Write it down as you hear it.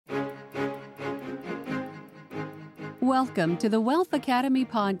Welcome to the Wealth Academy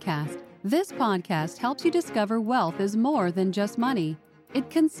podcast. This podcast helps you discover wealth is more than just money. It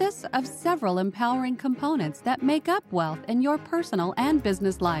consists of several empowering components that make up wealth in your personal and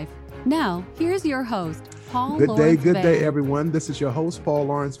business life. Now, here's your host, Paul Lawrence Good Van. day, everyone. This is your host, Paul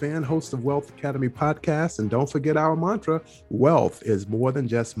Lawrence Van, host of Wealth Academy Podcast. And don't forget our mantra, wealth is more than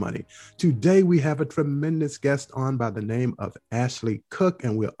just money. Today, we have a tremendous guest on by the name of Ashley Cook,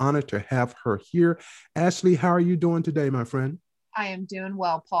 and we're honored to have her here. Ashley, how are you doing today, my friend? I am doing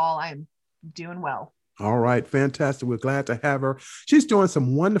well, Paul. I'm doing well. All right, fantastic. We're glad to have her. She's doing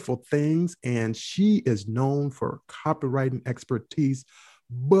some wonderful things, and she is known for copywriting expertise,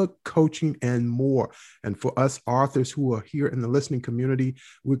 book coaching, and more. And for us authors who are here in the listening community,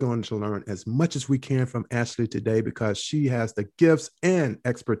 we're going to learn as much as we can from Ashley today because she has the gifts and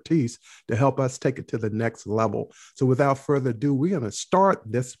expertise to help us take it to the next level. So without further ado, we're going to start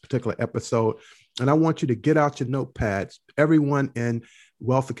this particular episode. And I want you to get out your notepads, everyone in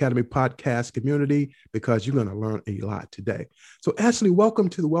Wealth Academy podcast community, because you're going to learn a lot today. So Ashley, welcome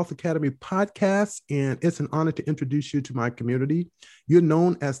to the Wealth Academy podcast. And it's an honor to introduce you to my community. You're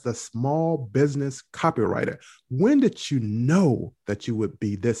known as the small business copywriter. When did you know that you would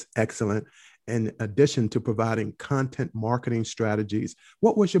be this excellent? In addition to providing content marketing strategies,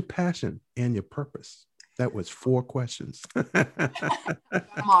 what was your passion and your purpose? That was 4 questions. Them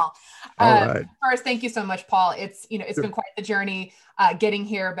all. All right. First, thank you so much, Paul. It's Sure. been quite the journey getting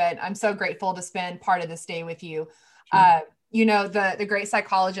here, but I'm so grateful to spend part of this day with you. Sure. The great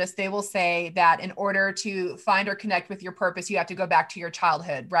psychologists, they will say that in order to find or connect with your purpose, you have to go back to your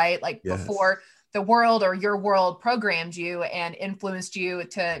childhood, right? Like Yes. before the world or your world programmed you and influenced you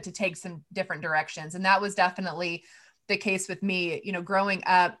to take some different directions. And that was definitely the case with me. Growing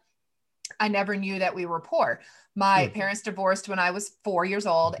up, I never knew that we were poor. My parents divorced when I was 4 years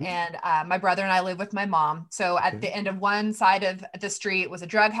old, and my brother and I lived with my mom. So at the end of one side of the street was a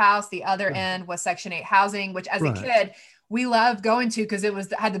drug house. The other end was Section 8 housing, which as a kid, we loved going to because it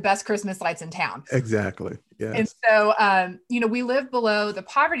had the best Christmas lights in town. Exactly. Yes. And so, we lived below the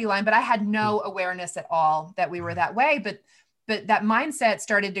poverty line, but I had no awareness at all that we were that way. But that mindset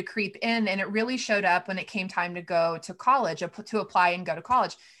started to creep in, and it really showed up when it came time to go to college, to apply and go to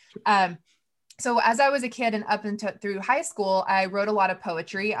college. So as I was a kid and up through high school, I wrote a lot of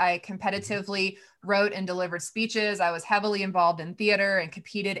poetry. I competitively wrote and delivered speeches. I was heavily involved in theater and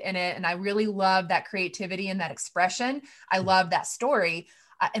competed in it. And I really loved that creativity and that expression. I loved that story.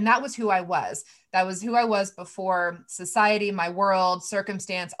 And that was who I was. That was who I was before society, my world,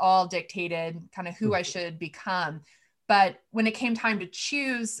 circumstance, all dictated kind of who I should become. But when it came time to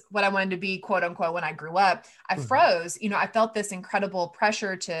choose what I wanted to be, quote unquote, when I grew up, I froze. I felt this incredible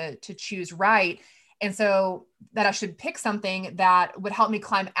pressure to choose right. And so that I should pick something that would help me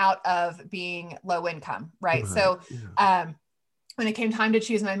climb out of being low income. Right. So, when it came time to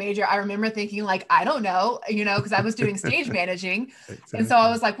choose my major, I remember thinking like, I don't know, because I was doing stage managing. Exactly. And so I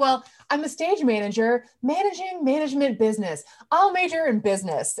was like, well, I'm a stage manager managing management business. I'll major in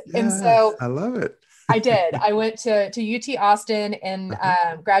business. Yes, And so I love it. I did. I went to UT Austin and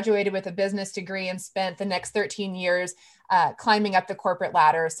graduated with a business degree and spent the next 13 years climbing up the corporate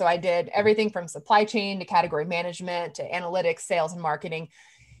ladder. So I did everything from supply chain to category management to analytics, sales, and marketing.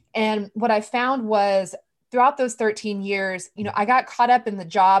 And what I found was throughout those 13 years, I got caught up in the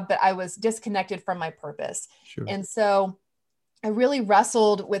job, but I was disconnected from my purpose. Sure. And so I really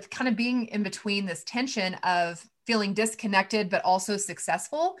wrestled with kind of being in between this tension of feeling disconnected, but also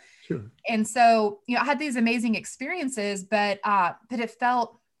successful. Sure. And so, I had these amazing experiences, but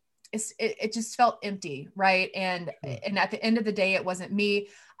it just felt empty. Right. And at the end of the day, it wasn't me.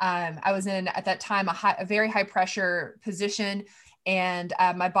 I was in, at that time, a very high pressure position, and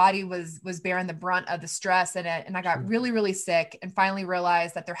my body was bearing the brunt of the stress in it. And I got really, really sick and finally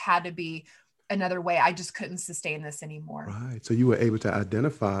realized that there had to be another way. I just couldn't sustain this anymore. Right. So you were able to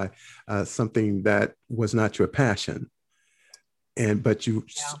identify something that was not your passion, but you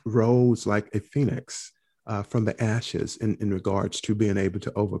rose like a phoenix from the ashes in regards to being able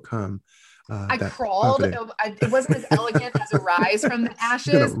to overcome. I crawled. It wasn't as elegant as a rise from the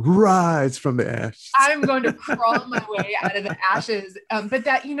ashes. Rise from the ashes. I'm going to crawl my way out of the ashes. But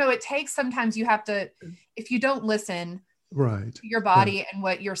that, it takes, sometimes you have to, if you don't listen to your body and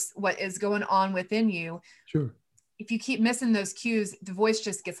what is going on within you. Sure. If you keep missing those cues, the voice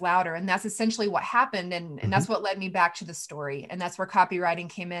just gets louder. And that's essentially what happened. And that's what led me back to the story. And that's where copywriting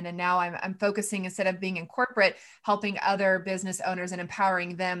came in. And now I'm focusing, instead of being in corporate, helping other business owners and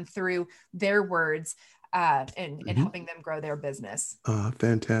empowering them through their words and helping them grow their business.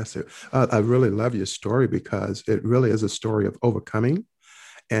 Fantastic. I really love your story because it really is a story of overcoming.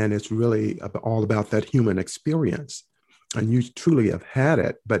 And it's really all about that human experience. and you truly have had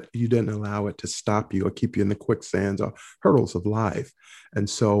it, but you didn't allow it to stop you or keep you in the quicksands or hurdles of life. And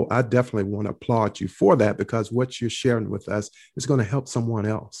so I definitely want to applaud you for that, because what you're sharing with us is going to help someone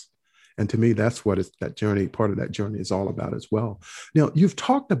else. And to me, that's what that journey, part of that journey is all about as well. Now, you've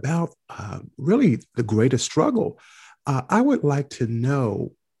talked about really the greatest struggle. I would like to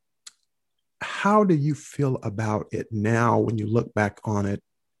know, how do you feel about it now when you look back on it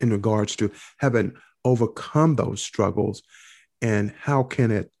in regards to having overcome those struggles, and how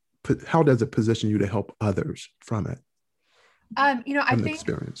does it position you to help others from it? I think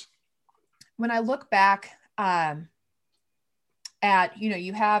experience. When I look back at,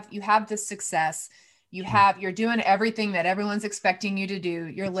 you have this success, you're doing everything that everyone's expecting you to do.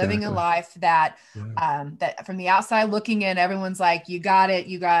 You're living a life that, that from the outside looking in, everyone's like, you got it.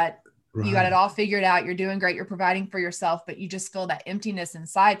 You got it all figured out. You're doing great. You're providing for yourself, but you just feel that emptiness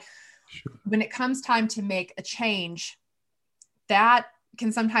inside. Sure. When it comes time to make a change, that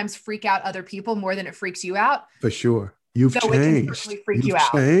can sometimes freak out other people more than it freaks you out. For sure. You've changed. It can certainly freak you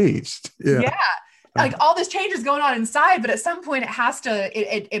out. Changed. Yeah. Like all this change is going on inside, but at some point it has to,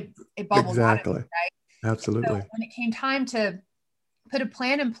 it bubbles exactly. out of you, right? Absolutely. So when it came time to put a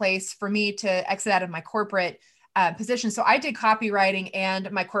plan in place for me to exit out of my corporate position. So I did copywriting and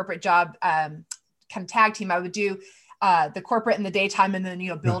my corporate job, kind of tag team. I would do the corporate in the daytime, and then,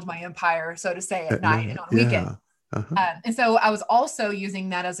 build my empire, so to say, at night and on weekends. And so I was also using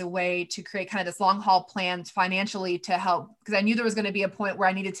that as a way to create kind of this long haul plan financially to help, because I knew there was going to be a point where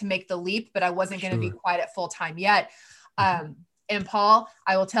I needed to make the leap, but I wasn't going to be quite at full time yet. And Paul,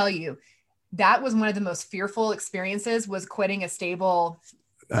 I will tell you, that was one of the most fearful experiences, was quitting a stable,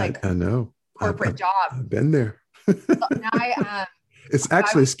 I know corporate job. I've been there. I, it's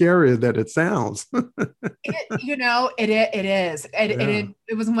actually scarier than it sounds. It is.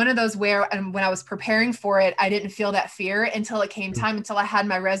 It was one of those where, and when I was preparing for it, I didn't feel that fear until it came time, until I had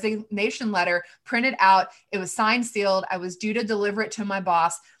my resignation letter printed out. It was signed, sealed. I was due to deliver it to my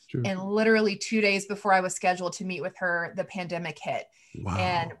boss. Sure. And literally 2 days before I was scheduled to meet with her, the pandemic hit. Wow.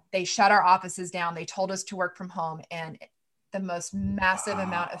 And they shut our offices down. They told us to work from home. And the most massive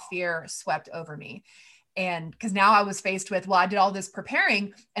amount of fear swept over me. And because now I was faced with, I did all this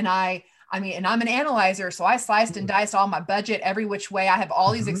preparing, and and I'm an analyzer. So I sliced and diced all my budget every which way. I have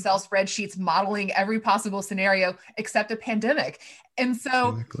all these Excel spreadsheets modeling every possible scenario except a pandemic. And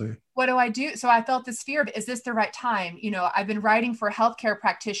so what do I do? So I felt this fear of, is this the right time? I've been writing for healthcare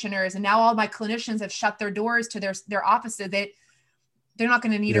practitioners, and now all my clinicians have shut their doors to their offices. They're not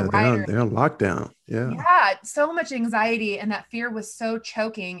going to need a writer. They're on lockdown. Yeah. So much anxiety, and that fear was so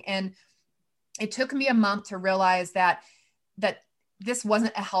choking. And it took me a month to realize that this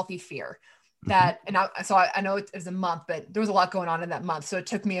wasn't a healthy fear. I know it was a month, but there was a lot going on in that month. So it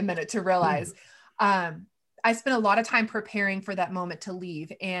took me a minute to realize. I spent a lot of time preparing for that moment to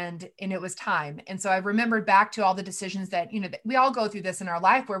leave, and it was time. And so I remembered back to all the decisions that, that we all go through this in our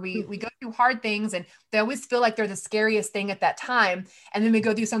life, where we go through hard things, and they always feel like they're the scariest thing at that time. And then we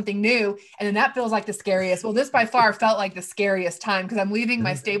go through something new, and then that feels like the scariest. Well, this by far felt like the scariest time, because I'm leaving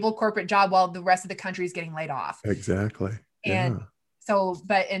my stable corporate job while the rest of the country is getting laid off. Exactly. And so,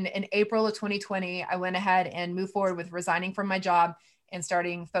 but in April of 2020, I went ahead and moved forward with resigning from my job and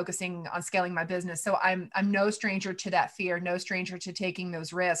focusing on scaling my business. So I'm no stranger to that fear, no stranger to taking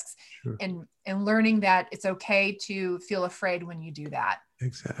those risks. Sure. and learning that it's okay to feel afraid when you do that.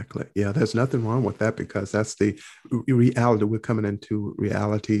 Exactly. Yeah, there's nothing wrong with that, because that's the reality. We're coming into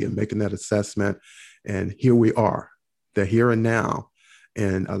reality and making that assessment. And here we are, the here and now.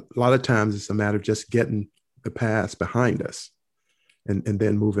 And a lot of times it's a matter of just getting the past behind us and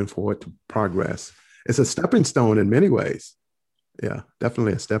then moving forward to progress. It's a stepping stone in many ways. Yeah,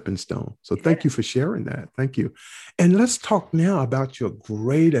 definitely a stepping stone. So thank you for sharing that. Thank you. And let's talk now about your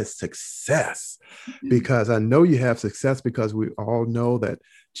greatest success, because I know you have success, because we all know that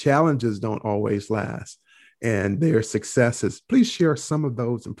challenges don't always last, and their successes. Please share some of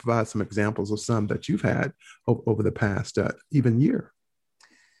those and provide some examples of some that you've had over the past even year.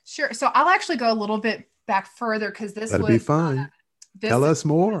 Sure. So I'll actually go a little bit back further, because That'd be fine. Tell us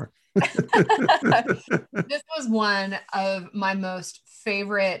more. This was one of my most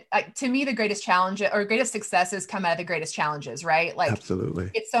favorite, to me, the greatest challenge or greatest successes come out of the greatest challenges, right? Like, absolutely.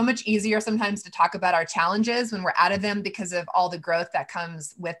 It's so much easier sometimes to talk about our challenges when we're out of them, because of all the growth that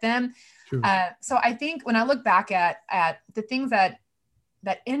comes with them. Sure. So I think when I look back at the things that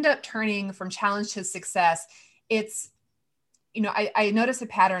end up turning from challenge to success, it's, I notice a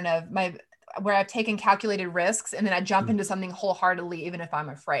pattern of where I've taken calculated risks, and then I jump into something wholeheartedly, even if I'm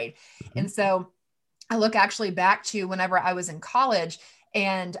afraid. Mm-hmm. And so I look actually back to whenever I was in college,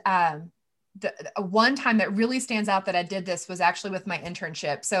 and the one time that really stands out that I did this was actually with my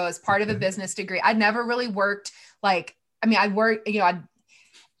internship. So as part of a business degree, I'd never really worked I worked, I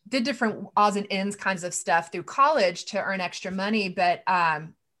did different odds and ends kinds of stuff through college to earn extra money, but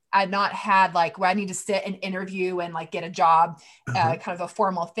I'd not had like where I need to sit and interview and like get a job, kind of a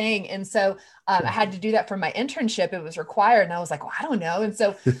formal thing. And so I had to do that for my internship. It was required. And I was like, well, I don't know. And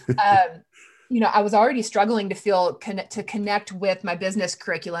so, I was already struggling to connect with my business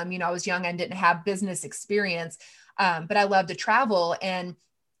curriculum. I was young and didn't have business experience, but I loved to travel. And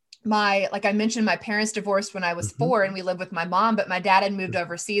like I mentioned, my parents divorced when I was 4 and we lived with my mom, but my dad had moved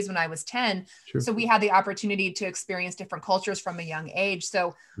overseas when I was 10. Sure. So we had the opportunity to experience different cultures from a young age.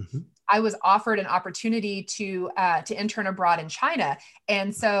 So I was offered an opportunity to intern abroad in China.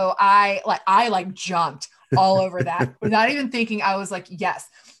 And so I jumped all over that without even thinking. I was like, yes.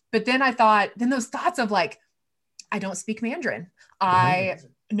 But then those thoughts of like, I don't speak Mandarin. I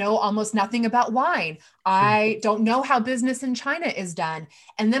know almost nothing about wine. I don't know how business in China is done.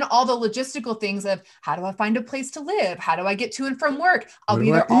 And then all the logistical things of how do I find a place to live? How do I get to and from work? I'll be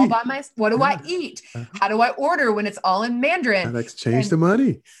there all by myself. What do I eat? How do I order when it's all in Mandarin? And exchange the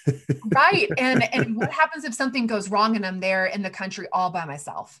money. Right. And what happens if something goes wrong and I'm there in the country all by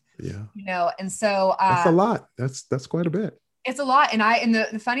myself? Yeah. And so that's a lot. That's quite a bit. It's a lot. And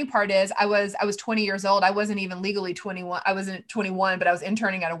the funny part is I was 20 years old. I wasn't even legally 21. I wasn't 21, but I was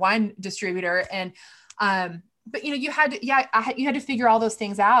interning at a wine distributor. And, but you had to figure all those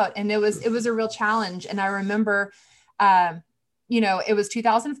things out. And it was a real challenge. And I remember, it was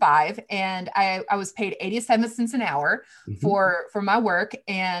 2005 and I was paid 87 cents an hour for my work.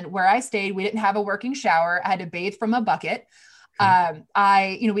 And where I stayed, we didn't have a working shower. I had to bathe from a bucket.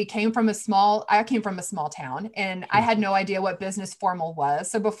 I came from a small town and I had no idea what business formal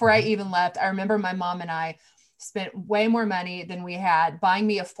was. So before I even left, I remember my mom and I spent way more money than we had buying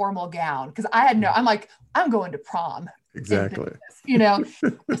me a formal gown. Cause I'm like, I'm going to prom. Exactly.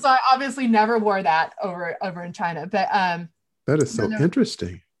 So I obviously never wore that over in China, but, that is so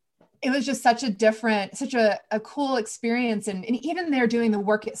interesting. It was just such a cool experience. And even there doing the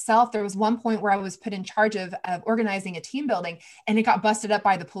work itself, there was one point where I was put in charge of organizing a team building and it got busted up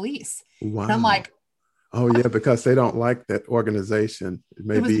by the police. Wow. And I'm like, oh yeah, because they don't like that organization.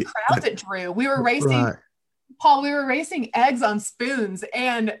 It was the crowd that drew. We were racing, Paul, we were racing eggs on spoons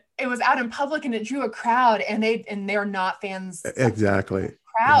and it was out in public and it drew a crowd and they're not fans. Exactly.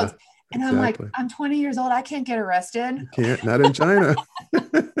 Crowds. Yeah. And I'm like, I'm 20 years old. I can't get arrested. You can't, not in China.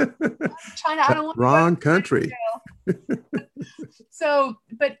 China, I don't want wrong country. So,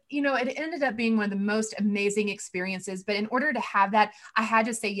 but it ended up being one of the most amazing experiences. But in order to have that, I had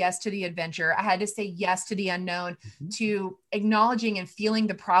to say yes to the adventure. I had to say yes to the unknown, to acknowledging and feeling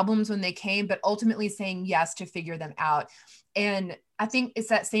the problems when they came, but ultimately saying yes to figure them out. And I think it's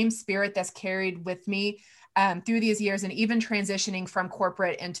that same spirit that's carried with me through these years, and even transitioning from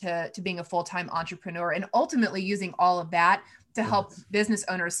corporate into being a full-time entrepreneur, and ultimately using all of that to help business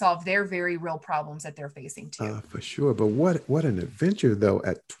owners solve their very real problems that they're facing too. For sure. But what an adventure though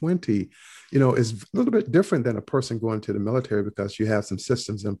at 20, is a little bit different than a person going to the military because you have some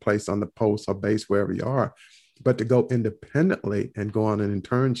systems in place on the post or base, wherever you are. But to go independently and go on an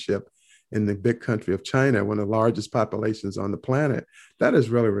internship in the big country of China, one of the largest populations on the planet, that is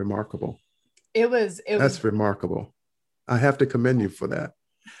really remarkable. That's remarkable. I have to commend you for that.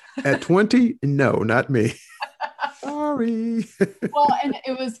 At 20, no, not me. Sorry. Well, and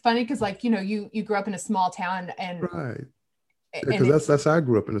it was funny because you grew up in a small town and right. Because that's how I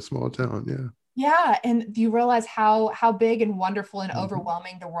grew up, in a small town. Yeah. Yeah. And you realize how big and wonderful and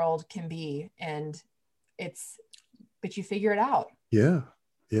overwhelming the world can be. And but you figure it out. Yeah.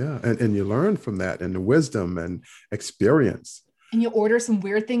 Yeah. And you learn from that and the wisdom and experience. And you order some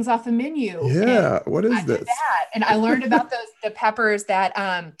weird things off the menu. Yeah. What is this? That. And I learned about the peppers that,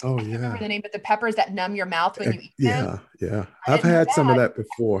 I can't yeah. remember the name, but the peppers that numb your mouth when you eat them. Yeah. I've had some of that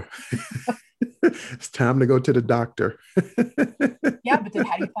before. It's time to go to the doctor. Yeah. But then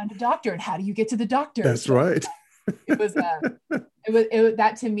how do you find a doctor and how do you get to the doctor? That's right. It was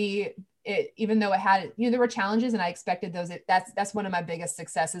that to me, even though it had, there were challenges and I expected those, that's one of my biggest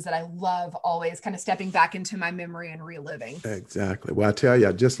successes that I love, always kind of stepping back into my memory and reliving. Exactly. Well, I tell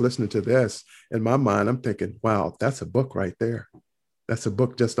you, just listening to this in my mind, I'm thinking, wow, that's a book right there. That's a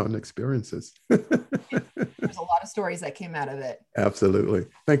book just on experiences. There's a lot of stories that came out of it. Absolutely.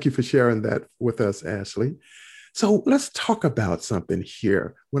 Thank you for sharing that with us, Ashley. So let's talk about something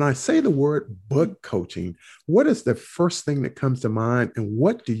here. When I say the word book coaching, what is the first thing that comes to mind and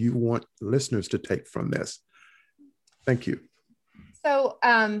what do you want listeners to take from this? Thank you. So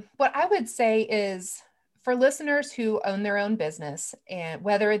what I would say is, for listeners who own their own business, and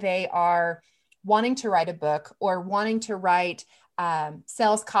whether they are wanting to write a book or wanting to write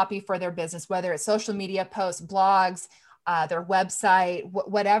sales copy for their business, whether it's social media posts, blogs, their website,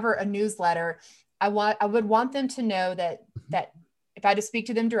 whatever, a newsletter, I would want them to know that if I had to speak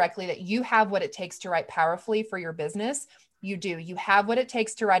to them directly, that you have what it takes to write powerfully for your business. You do. You have what it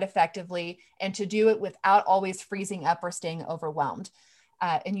takes to write effectively and to do it without always freezing up or staying overwhelmed.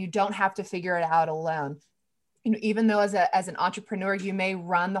 And you don't have to figure it out alone. You know, even though as an entrepreneur, you may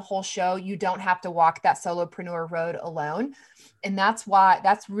run the whole show, you don't have to walk that solopreneur road alone. And that's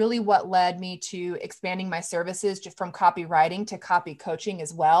really what led me to expanding my services just from copywriting to copy coaching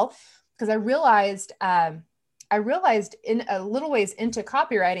as well. Because I realized in a little ways into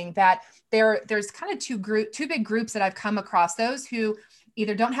copywriting that there's kind of two big groups that I've come across: those who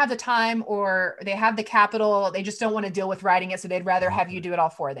either don't have the time or they have the capital, they just don't want to deal with writing it, so they'd rather have you do it all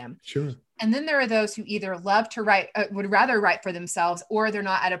for them. Sure. And then there are those who either love to write, would rather write for themselves, or they're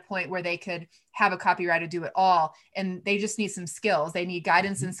not at a point where they could have a copywriter do it all, and they just need some skills. They need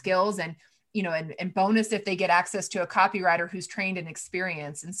guidance and skills, and and bonus if they get access to a copywriter who's trained and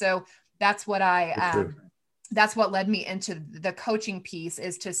experienced. And so that's what that's what led me into the coaching piece,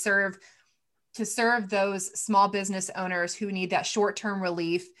 is to serve those small business owners who need that short-term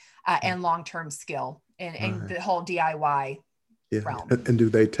relief and long-term skill and the whole DIY realm. And do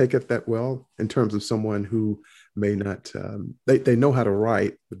they take it that well in terms of someone who may not, they know how to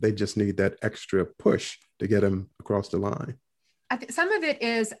write, but they just need that extra push to get them across the line? I think some of it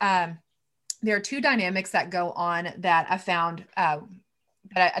is, there are two dynamics that go on that I found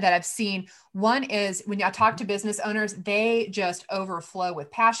that I've seen. One is when I talk to business owners, they just overflow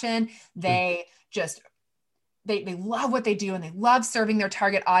with passion. They love what they do and they love serving their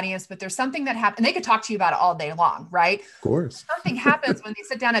target audience, but there's something that happens, and they could talk to you about it all day long, right? Of course. Something happens when they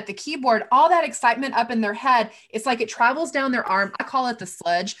sit down at the keyboard, all that excitement up in their head, it's like it travels down their arm. I call it the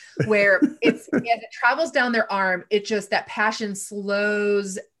sludge, where as it travels down their arm, it just, that passion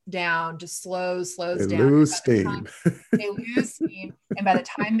slows down, just slows down. They lose steam. And by the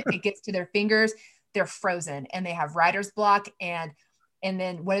time it gets to their fingers, they're frozen and they have writer's block. And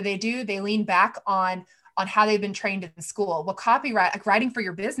then what do? They lean back on how they've been trained in school. Well, writing for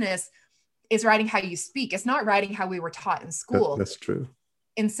your business is writing how you speak. It's not writing how we were taught in school. That's true.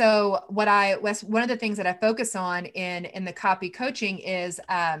 And so one of the things that I focus on in the copy coaching is,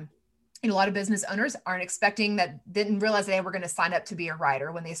 a lot of business owners didn't realize they were going to sign up to be a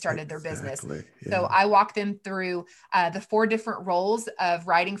writer when they started their business. Yeah. So I walk them through the 4 different roles of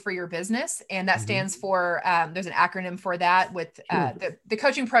writing for your business. And that stands for, there's an acronym for that with the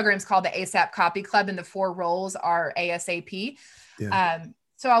coaching program is called the ASAP Copy Club, and the 4 roles are ASAP. Yeah.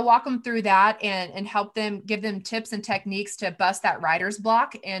 So I walk them through that and help them, give them tips and techniques to bust that writer's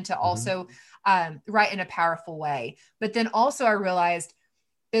block and to also write in a powerful way. But then also I realized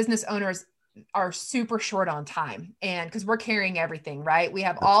business owners are super short on time, and because we're carrying everything, right? We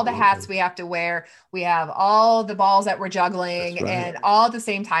have all the hats we have to wear. We have all the balls that we're juggling and all at the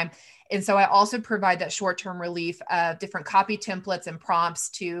same time. And so I also provide that short-term relief of different copy templates and prompts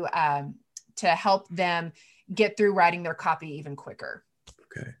to help them get through writing their copy even quicker.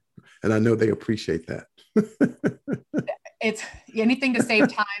 Okay. And I know they appreciate that. It's anything to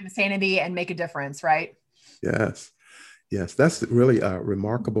save time, sanity, and make a difference, right? Yes, that's really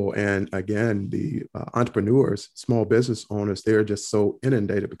remarkable. And again, the entrepreneurs, small business owners, they're just so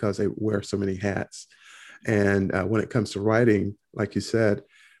inundated because they wear so many hats. And when it comes to writing, like you said,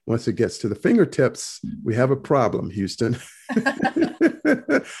 once it gets to the fingertips, we have a problem, Houston.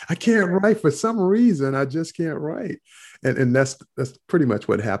 I can't write for some reason. I just can't write. And that's pretty much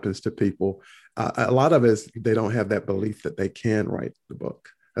what happens to people. A lot of it is they don't have that belief that they can write the book.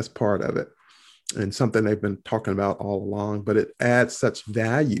 That's part of it. And something they've been talking about all along, but it adds such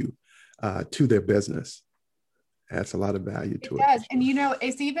value to their business. Adds a lot of value to it. It does. And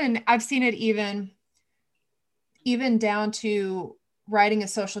it's I've seen it even down to writing a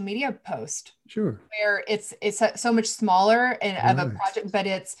social media post. Sure. Where it's so much smaller of a project,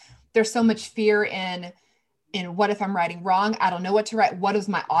 but there's so much fear in what if I'm writing wrong? I don't know what to write. What does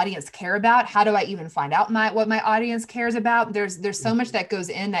my audience care about? How do I even find out what my audience cares about? There's so much that goes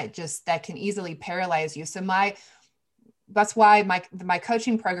in that can easily paralyze you. So that's why my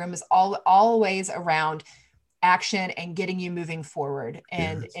coaching program is always around action and getting you moving forward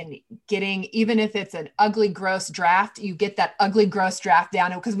and getting, even if it's an ugly, gross draft, you get that ugly, gross draft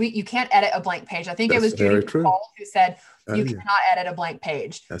down, because you can't edit a blank page. I think it was Judy Paul who said, you cannot edit a blank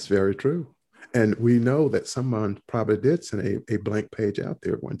page. That's very true. And we know that someone probably did send a blank page out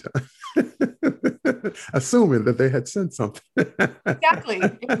there one time. assuming that they had sent something.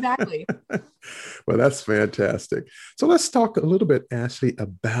 Exactly. Well, that's fantastic. So let's talk a little bit, Ashley,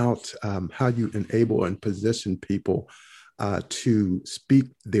 about how you enable and position people to speak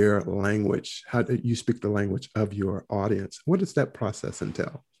their language. How do you speak the language of your audience? What does that process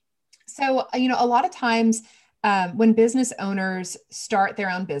entail? So, a lot of times when business owners start their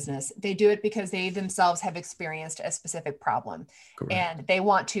own business, they do it because they themselves have experienced a specific problem. Correct. And they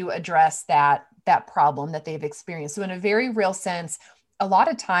want to address that problem that they've experienced. So in a very real sense, a lot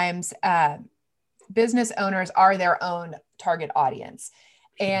of times business owners are their own target audience.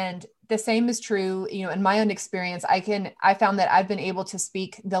 And the same is true, in my own experience. I found that I've been able to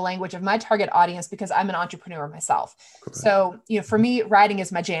speak the language of my target audience because I'm an entrepreneur myself. Correct. So, for me, writing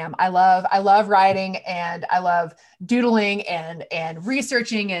is my jam. I love writing, and I love doodling and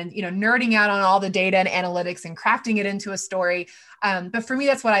researching and, nerding out on all the data and analytics and crafting it into a story. But for me,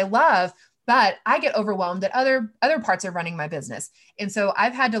 that's what I love. But I get overwhelmed at other parts of running my business. And so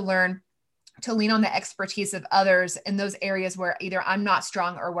I've had to learn to lean on the expertise of others in those areas where either I'm not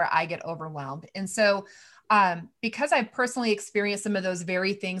strong or where I get overwhelmed. And so because I've personally experienced some of those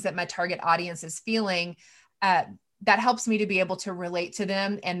very things that my target audience is feeling, that helps me to be able to relate to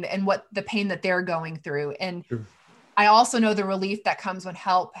them and what the pain that they're going through. And sure. I also know the relief that comes when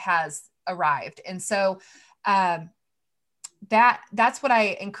help has arrived. And so that's what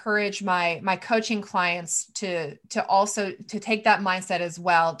I encourage my coaching clients to also to take that mindset as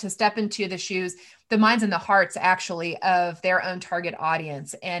well, to step into the shoes, the minds and the hearts actually of their own target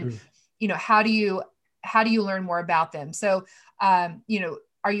audience. And, how do you learn more about them? So,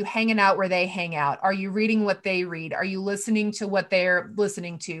 are you hanging out where they hang out? Are you reading what they read? Are you listening to what they're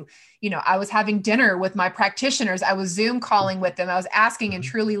listening to? I was having dinner with my practitioners. I was Zoom calling with them. I was asking and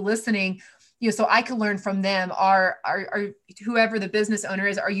truly listening, so I could learn from them. Are whoever the business owner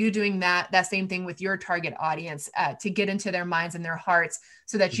is, are you doing that same thing with your target audience to get into their minds and their hearts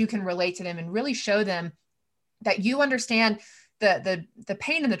so that you can relate to them and really show them that you understand the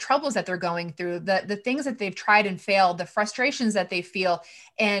pain and the troubles that they're going through, the things that they've tried and failed, the frustrations that they feel,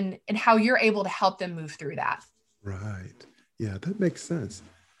 and how you're able to help them move through that. Right. Yeah, that makes sense.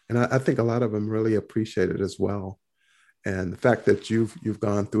 And I think a lot of them really appreciate it as well. And the fact that you've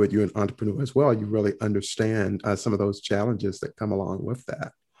gone through it, you're an entrepreneur as well, you really understand some of those challenges that come along with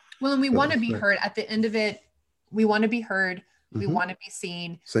that. Well, and we want to be heard. At the end of it, we want to be heard. We want to be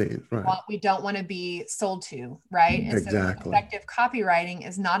seen. Right. We don't want to be sold to, right? And exactly. So effective copywriting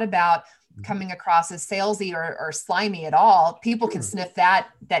is not about coming across as salesy or slimy at all. People can sniff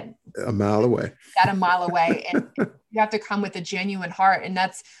that a mile away. And you have to come with a genuine heart. And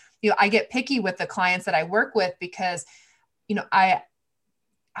that's, I get picky with the clients that I work with because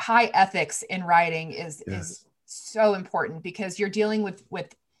high ethics in writing is so important because you're dealing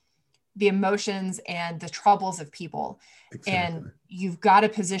with the emotions and the troubles of people. Exactly. And you've got to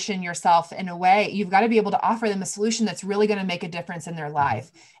position yourself in a way, you've got to be able to offer them a solution that's really going to make a difference in their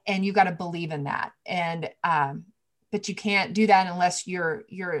life. And you've got to believe in that. And, but you can't do that unless you're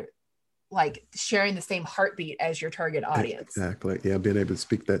like sharing the same heartbeat as your target audience. Exactly. Yeah. Being able to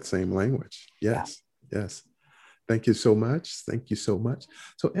speak that same language. Yes. Yeah. Yes. Thank you so much. Thank you so much.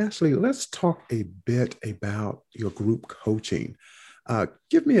 So Ashley, let's talk a bit about your group coaching.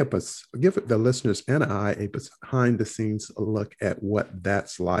 Give the listeners and I a behind the scenes look at what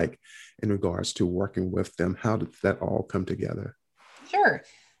that's like in regards to working with them. How did that all come together? Sure.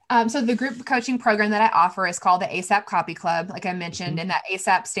 So the group coaching program that I offer is called the ASAP Copy Club, like I mentioned, and that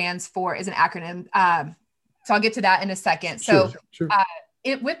ASAP is an acronym. So I'll get to that in a second. So sure.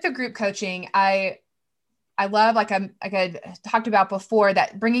 With the group coaching, I love, like I talked about before,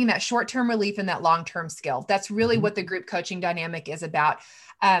 that bringing that short-term relief and that long-term skill. That's really what the group coaching dynamic is about.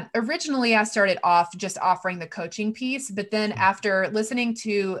 Originally, I started off just offering the coaching piece, but then after listening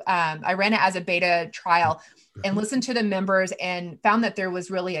to, I ran it as a beta trial and listened to the members and found that there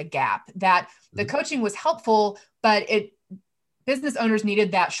was really a gap, that the coaching was helpful, but business owners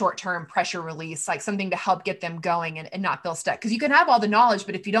needed that short-term pressure release, like something to help get them going and not feel stuck. Because you can have all the knowledge,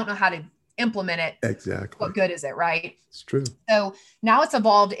 but if you don't know how to implement it, exactly, what good is it, right? It's true. So now it's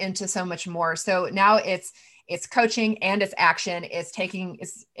evolved into so much more. So now it's coaching and it's action.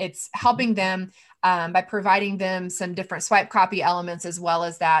 It's helping them by providing them some different swipe copy elements, as well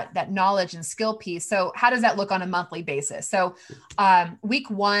as that knowledge and skill piece. So how does that look on a monthly basis? So week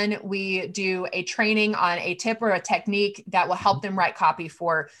 1, we do a training on a tip or a technique that will help them write copy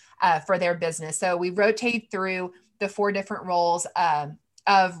for their business. So we rotate through the 4 different roles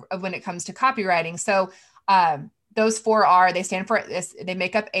of when it comes to copywriting. So those 4 they stand for this, they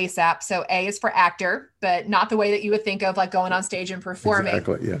make up ASAP. So A is for actor, but not the way that you would think of, like going on stage and performing.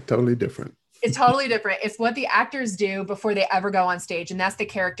 Exactly. Yeah. Totally different. It's totally different. It's what the actors do before they ever go on stage. And that's the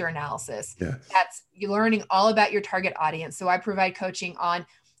character analysis. Yes. That's you learning all about your target audience. So I provide coaching on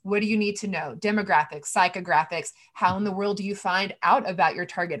what do you need to know? Demographics, psychographics. How in the world do you find out about your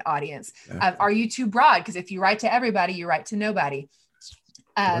target audience? Are you too broad? Because if you write to everybody, you write to nobody.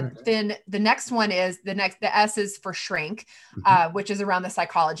 Then the next one is the S is for shrink, which is around the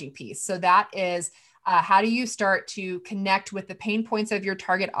psychology piece. So that is how do you start to connect with the pain points of your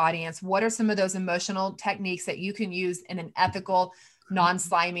target audience? What are some of those emotional techniques that you can use in an ethical,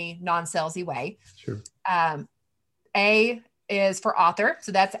 non-slimy, non-salesy way? Sure. A is for author.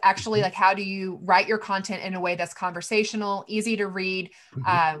 So that's actually like, how do you write your content in a way that's conversational, easy to read?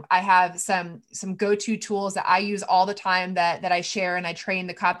 I have some go-to tools that I use all the time that I share, and I train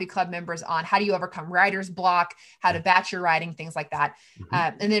the Copy Club members on how do you overcome writer's block, how to batch your writing, things like that.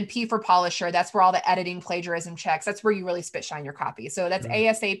 And then P for polisher. That's where all the editing, plagiarism checks. That's where you really spit shine your copy. So that's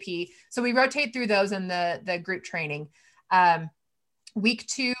ASAP. So we rotate through those in the group training. Week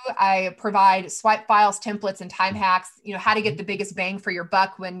 2, I provide swipe files, templates, and time hacks, how to get the biggest bang for your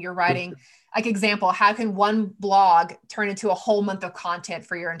buck when you're writing. Like example, how can one blog turn into a whole month of content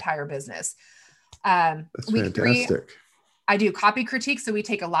for your entire business? That's week fantastic. 3, I do copy critique. So we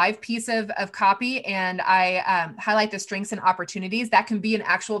take a live piece of copy and I highlight the strengths and opportunities. That can be an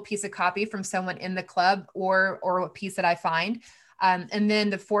actual piece of copy from someone in the club or a piece that I find. And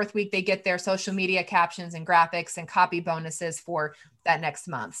then the 4th week, they get their social media captions and graphics and copy bonuses for that next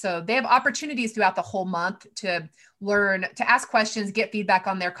month. So they have opportunities throughout the whole month to learn, to ask questions, get feedback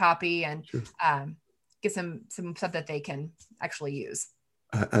on their copy, and get some stuff that they can actually use.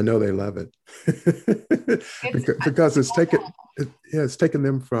 I know they love it because it's taken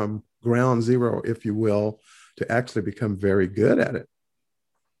them from ground zero, if you will, to actually become very good at it.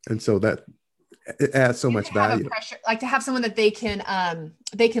 And so that it adds so much value. Like to have someone that they can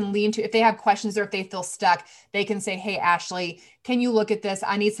lean to if they have questions or if they feel stuck, they can say, "Hey, Ashley, can you look at this?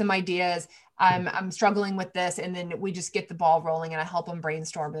 I need some ideas. I'm struggling with this." And then we just get the ball rolling and I help them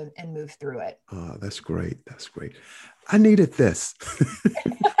brainstorm and move through it. Oh, that's great. That's great. I needed this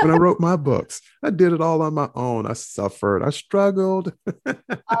when I wrote my books. I did it all on my own. I suffered. I struggled.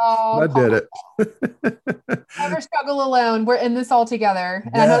 I did it. Never struggle alone. We're in this all together.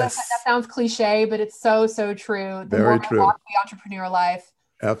 And I know that sounds cliche, but it's so true. Very true. Walk the entrepreneur life.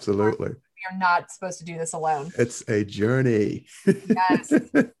 Absolutely. You're not supposed to do this alone. It's a journey. Yes.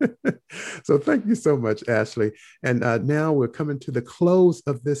 So thank you so much, Ashley. And now we're coming to the close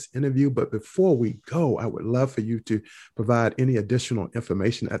of this interview. But before we go, I would love for you to provide any additional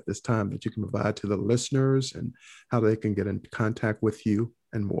information at this time that you can provide to the listeners and how they can get in contact with you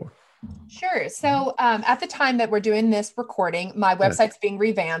and more. Sure. So at the time that we're doing this recording, my website's being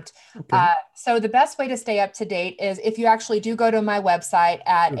revamped. Okay. So the best way to stay up to date is if you actually do go to my website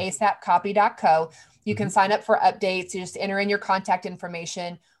at asapcopy.co, you can sign up for updates. You just enter in your contact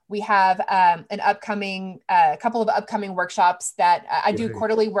information. We have a couple of upcoming workshops that I do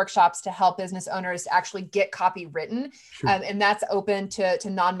quarterly workshops to help business owners actually get copy written. And that's open to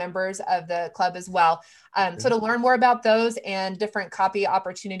non-members of the club as well. So to learn more about those and different copy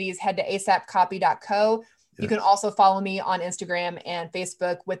opportunities, head to asapcopy.co. You can also follow me on Instagram and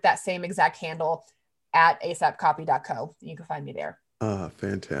Facebook with that same exact handle at asapcopy.co. You can find me there.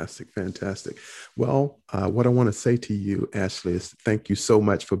 Fantastic. Fantastic. Well, what I want to say to you, Ashley, is thank you so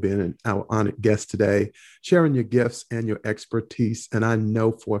much for being our honored guest today, sharing your gifts and your expertise. And I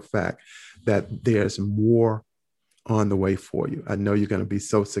know for a fact that there's more on the way for you. I know you're going to be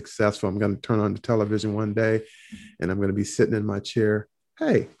so successful. I'm going to turn on the television one day and I'm going to be sitting in my chair.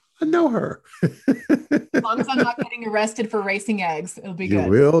 Hey, I know her. As long as I'm not getting arrested for racing eggs, it'll be good.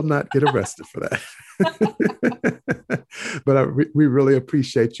 You will not get arrested for that. But we really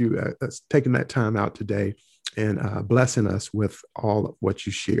appreciate you taking that time out today and blessing us with all of what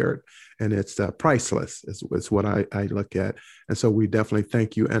you shared. And it's priceless is what I look at. And so we definitely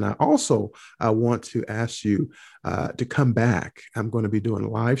thank you. And I also want to ask you to come back. I'm going to be doing a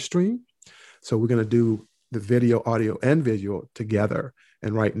live stream. So we're going to do the video, audio, and visual together.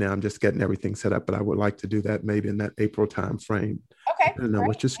 And right now I'm just getting everything set up, but I would like to do that maybe in that April time frame. Okay. I don't know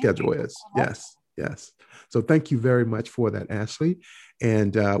what your schedule is. Yes. Yes. So thank you very much for that, Ashley.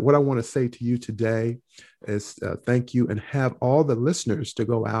 And what I want to say to you today is thank you, and have all the listeners to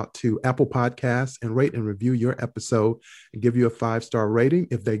go out to Apple Podcasts and rate and review your episode and give you a 5-star rating.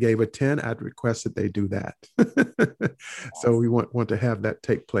 If they gave a 10, I'd request that they do that. So we want to have that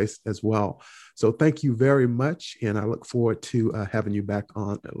take place as well. So thank you very much. And I look forward to having you back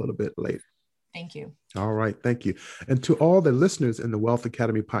on a little bit later. Thank you. All right. Thank you. And to all the listeners in the Wealth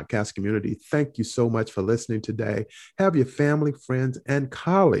Academy podcast community, thank you so much for listening today. Have your family, friends, and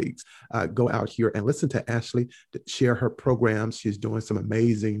colleagues go out here and listen to Ashley, share her programs. She's doing some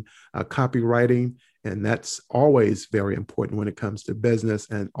amazing copywriting, and that's always very important when it comes to business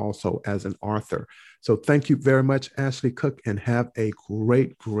and also as an author. So thank you very much, Ashley Cook, and have a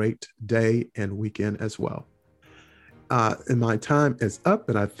great, great day and weekend as well. And my time is up,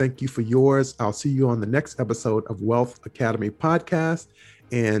 and I thank you for yours. I'll see you on the next episode of Wealth Academy Podcast,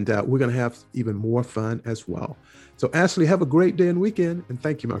 and we're going to have even more fun as well. So Ashley, have a great day and weekend, and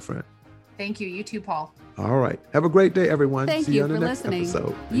thank you, my friend. Thank you. You too, Paul. All right. Have a great day, everyone. Thank you for listening.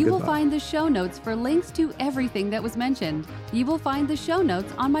 You will find the show notes for links to everything that was mentioned. You will find the show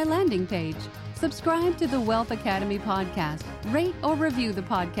notes on my landing page. Subscribe to the Wealth Academy Podcast. Rate or review the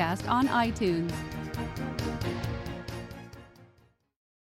podcast on iTunes.